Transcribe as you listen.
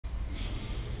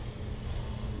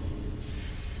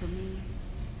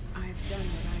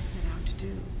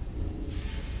do.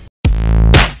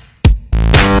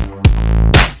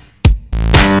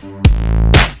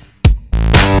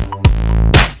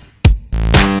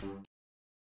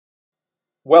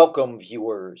 Welcome,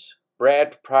 viewers.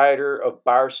 Brad, proprietor of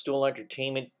Barstool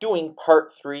Entertainment, doing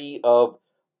part 3 of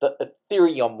the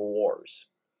Aetherium Wars,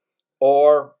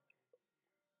 or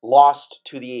Lost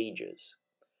to the Ages.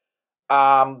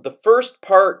 The first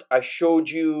part, I showed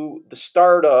you the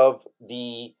start of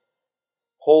the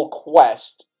whole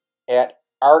quest at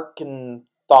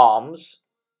Arkanthom's,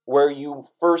 where you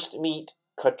first meet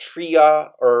Katria,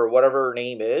 or whatever her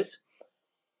name is,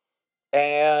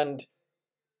 and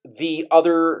the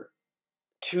other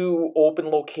 2 open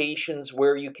locations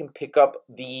where you can pick up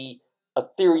the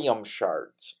Aetherium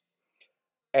shards.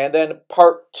 And then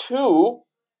part 2,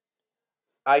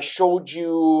 I showed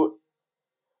you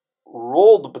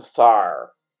Roldbthar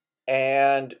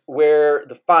and where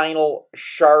the final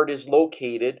shard is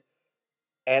located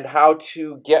and how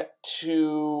to get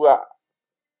to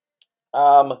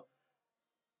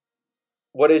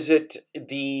what is it,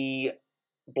 the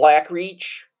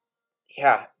Blackreach?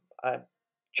 Yeah, I'm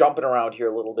jumping around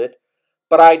here a little bit,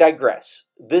 but I digress.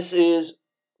 This is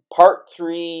part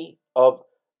 3 of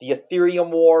the Aetherium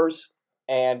Wars,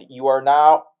 and you are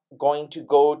now going to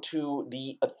go to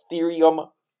the Aetherium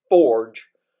Forge,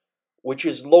 which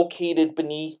is located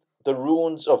beneath the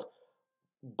ruins of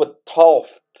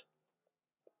Butolph.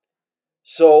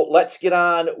 So let's get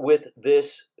on with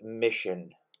this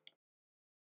mission.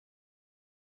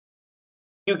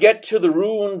 You get to the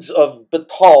ruins of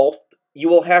Butolph, you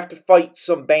will have to fight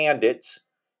some bandits,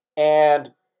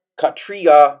 and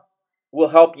Katria will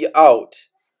help you out,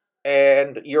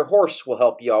 and your horse will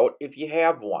help you out if you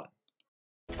have one.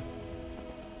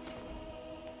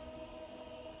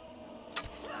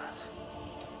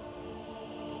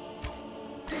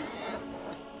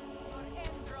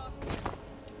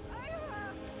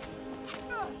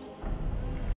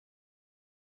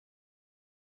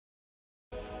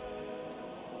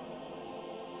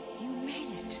 You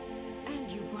made it,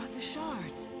 and you brought the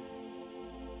shards.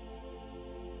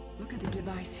 Look at the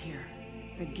device here.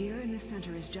 The gear in the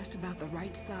center is just about the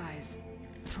right size.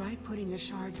 Try putting the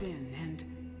shards in, and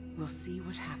we'll see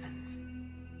what happens.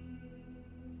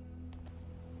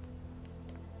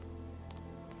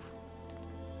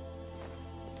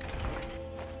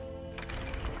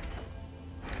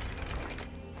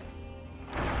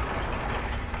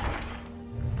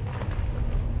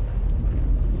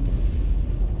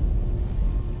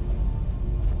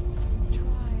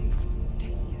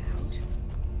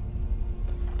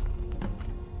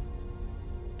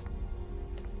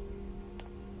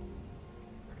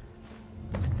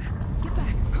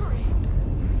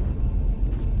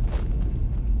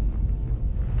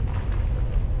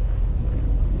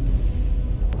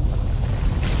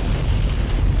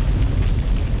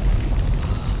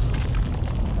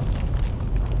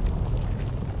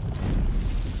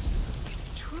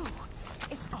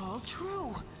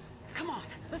 True. Come on,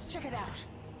 let's check it out.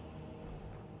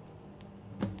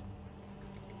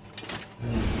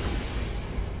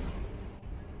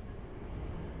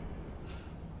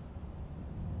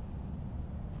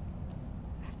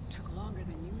 That took longer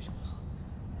than usual.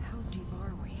 How deep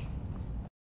are we?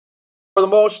 For the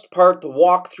most part, the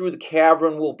walk through the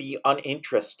cavern will be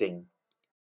uninteresting.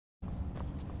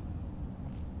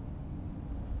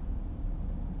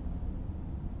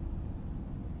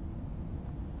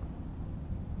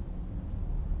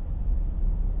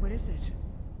 What is it?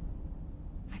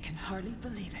 I can hardly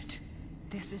believe it.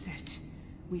 This is it.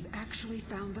 We've actually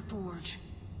found the forge.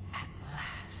 At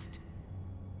last.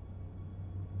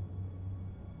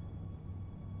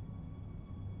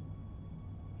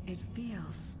 It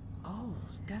feels old,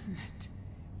 doesn't it?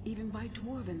 Even by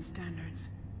dwarven standards.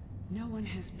 No one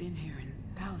has been here in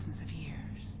thousands of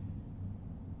years.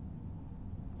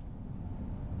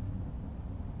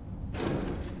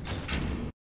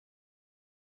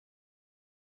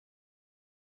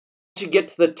 To get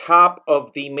to the top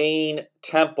of the main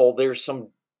temple, there's some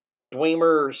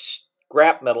Dwemer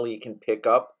scrap metal you can pick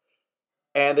up,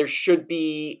 and there should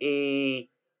be a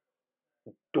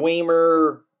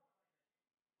Dwemer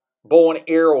bow and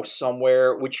arrow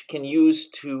somewhere which you can use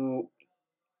to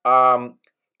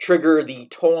trigger the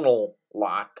tonal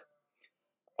lock.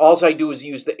 All I do is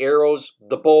use the arrows.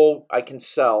 The bow I can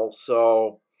sell,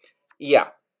 so yeah,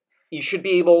 you should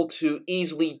be able to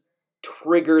easily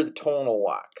trigger the tonal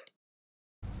lock.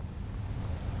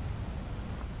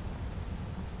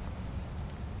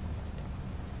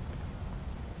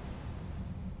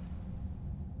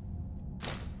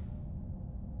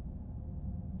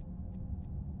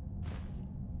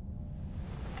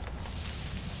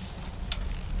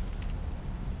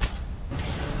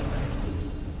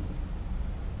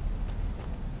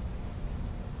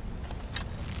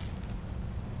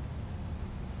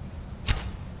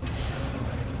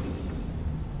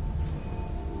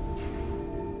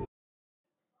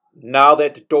 Now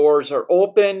that the doors are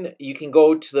open, you can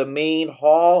go to the main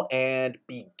hall and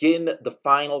begin the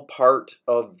final part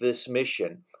of this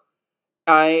mission.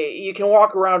 You can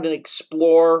walk around and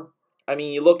explore. I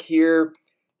mean, you look here,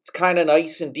 it's kind of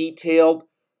nice and detailed,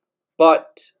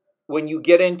 but when you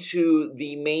get into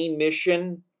the main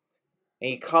mission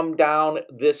and you come down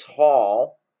this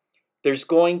hall, there's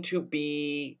going to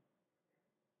be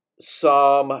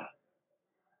some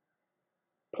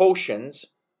potions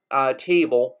on a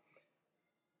table.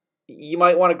 You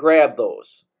might want to grab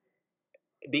those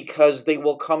because they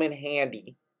will come in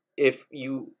handy if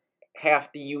you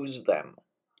have to use them.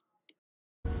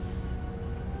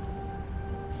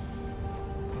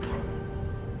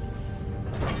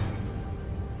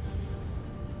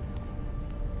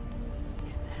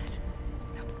 Is that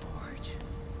the forge?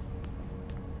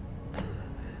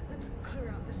 Let's clear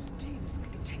out the steam so we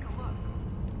can take a look.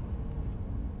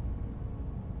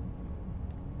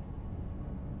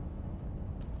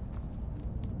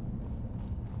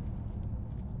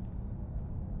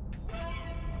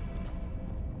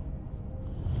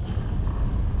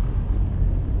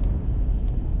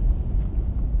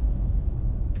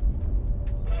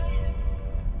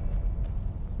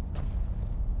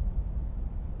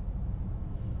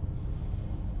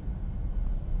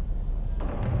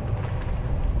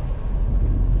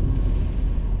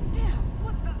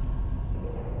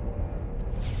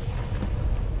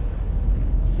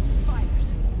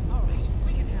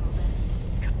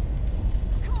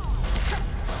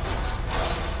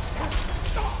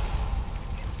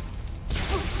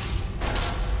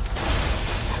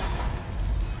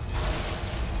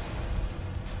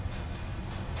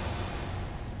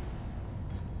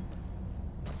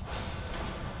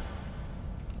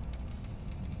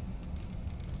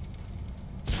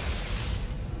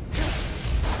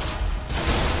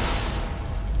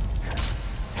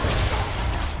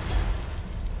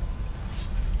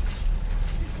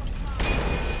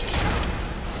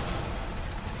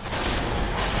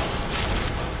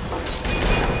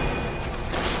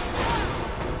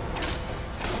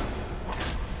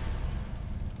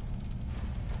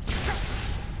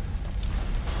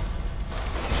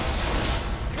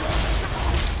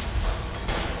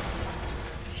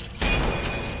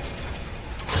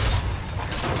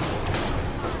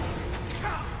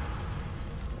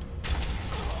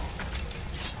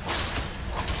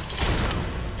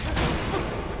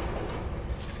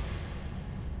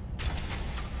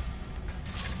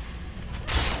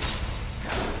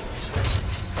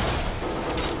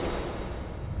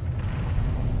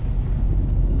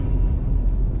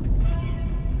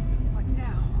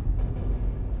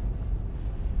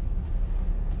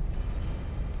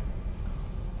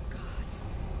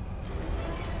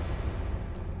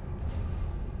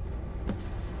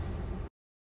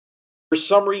 For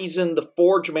some reason, the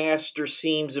Forge Master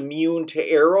seems immune to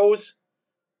arrows.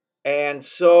 And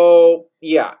so,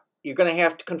 yeah, you're going to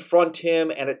have to confront him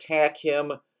and attack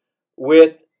him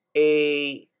with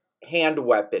a hand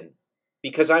weapon.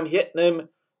 Because I'm hitting him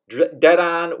dead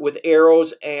on with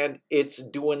arrows and it's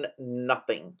doing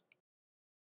nothing.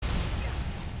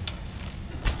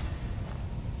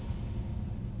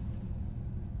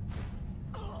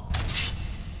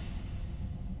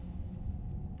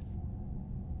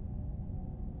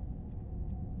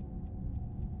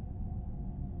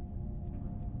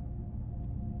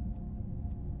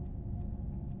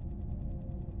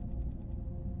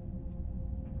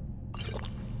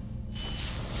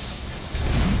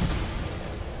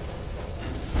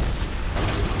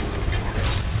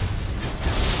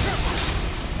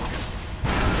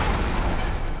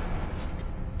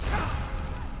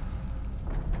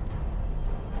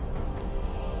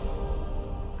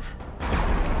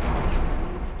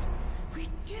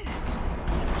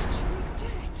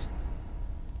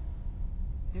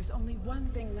 There's only one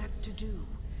thing left to do.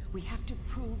 We have to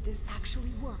prove this actually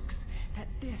works, that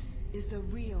this is the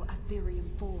real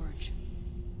Aetherium Forge.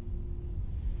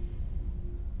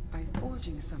 By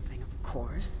forging something, of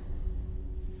course.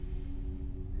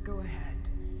 Go ahead.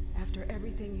 After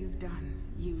everything you've done,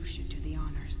 you should do the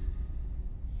honors.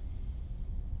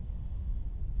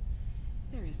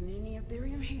 There isn't any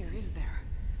Aetherium here, is there?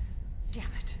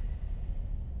 Damn it.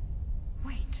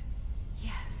 Wait.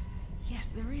 Yes,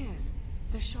 there is.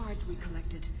 The shards we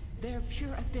collected. They're pure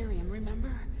Aetherium,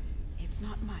 remember? It's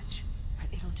not much, but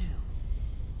it'll do.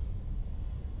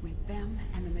 With them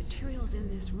and the materials in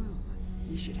this room,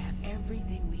 we should have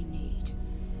everything we need.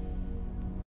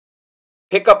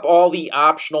 Pick up all the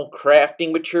optional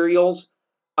crafting materials.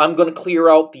 I'm going to clear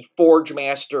out the Forge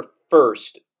Master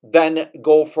first, then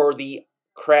go for the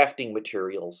crafting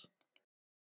materials.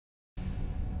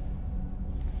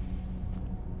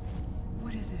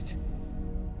 What is it?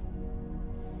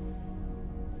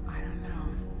 I don't know.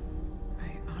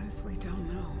 I honestly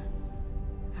don't know.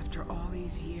 After all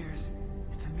these years,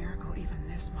 it's a miracle even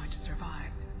this much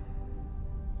survived.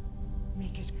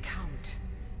 Make it count.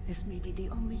 This may be the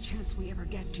only chance we ever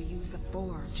get to use the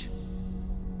forge.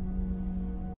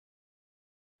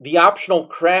 The optional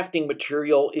crafting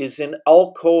material is in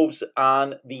alcoves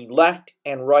on the left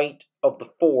and right of the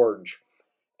forge.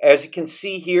 As you can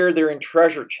see here, they're in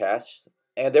treasure chests,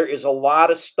 and there is a lot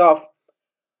of stuff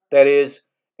that is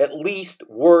at least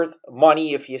worth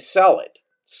money if you sell it.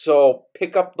 So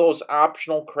pick up those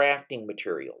optional crafting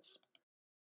materials.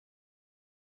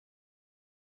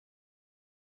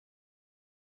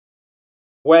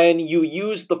 When you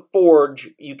use the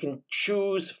forge, you can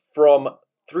choose from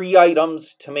 3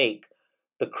 items to make: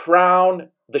 the crown,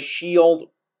 the shield,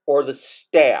 or the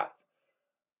staff.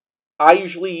 I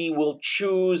usually will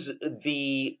choose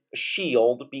the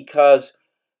shield because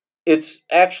it's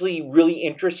actually really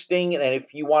interesting, and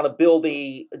if you want to build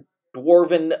a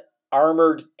dwarven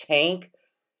armored tank,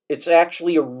 it's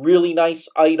actually a really nice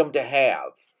item to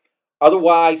have.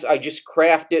 Otherwise, I just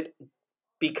craft it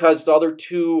because the other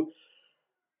two,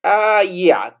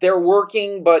 yeah, they're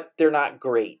working, but they're not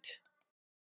great.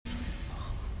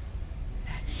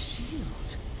 That shield.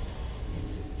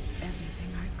 It's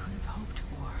everything I could have hoped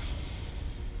for.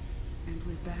 And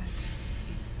with that,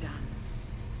 it's done.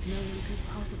 No one could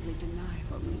possibly deny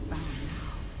what we found now.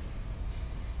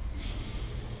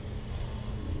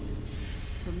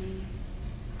 For me,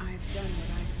 I've done what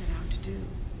I set out to do.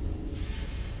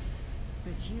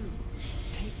 But you,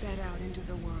 take that out into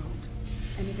the world,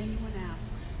 and if anyone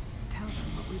asks, tell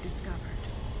them what we discovered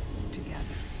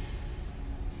together.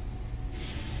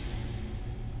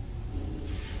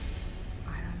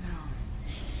 I don't know.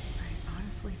 I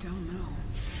honestly don't know.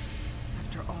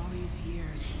 After all these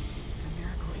years, it's a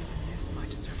miracle even this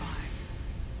much survived.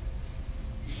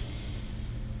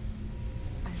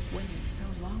 I've waited so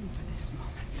long for this moment.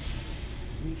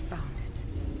 We found it,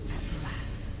 at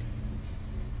last.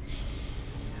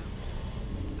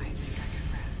 Now, I think I can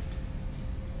rest.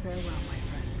 Farewell, my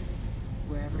friend,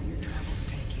 wherever your travels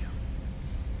take you.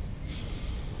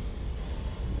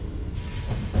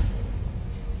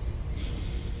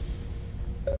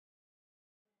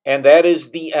 And that is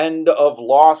the end of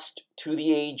Lost to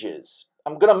the Ages.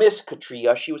 I'm going to miss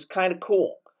Katria. She was kind of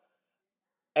cool.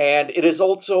 And it is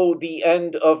also the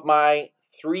end of my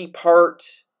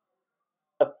 3-part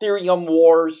Aetherium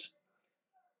Wars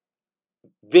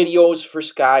videos for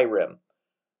Skyrim.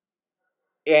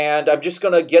 And I'm just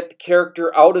going to get the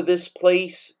character out of this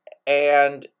place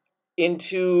and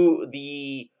into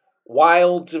the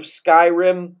wilds of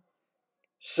Skyrim.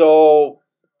 So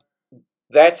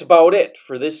that's about it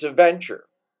for this adventure.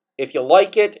 If you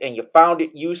like it and you found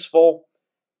it useful,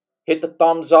 hit the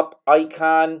thumbs up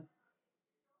icon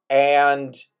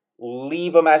and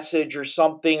leave a message or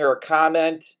something or a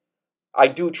comment. I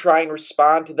do try and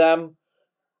respond to them.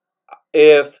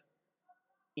 If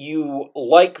you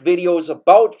like videos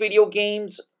about video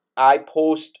games, I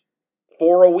post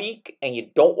 4 a week and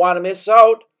you don't want to miss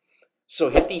out. So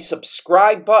hit the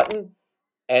subscribe button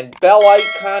and bell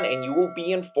icon and you will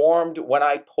be informed when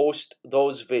I post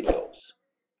those videos.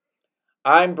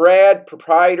 I'm Brad,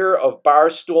 proprietor of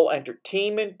Barstool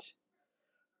Entertainment.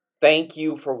 Thank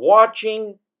you for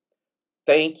watching.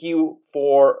 Thank you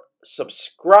for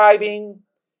subscribing.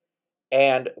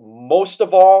 And most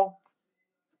of all,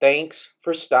 thanks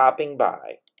for stopping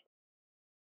by.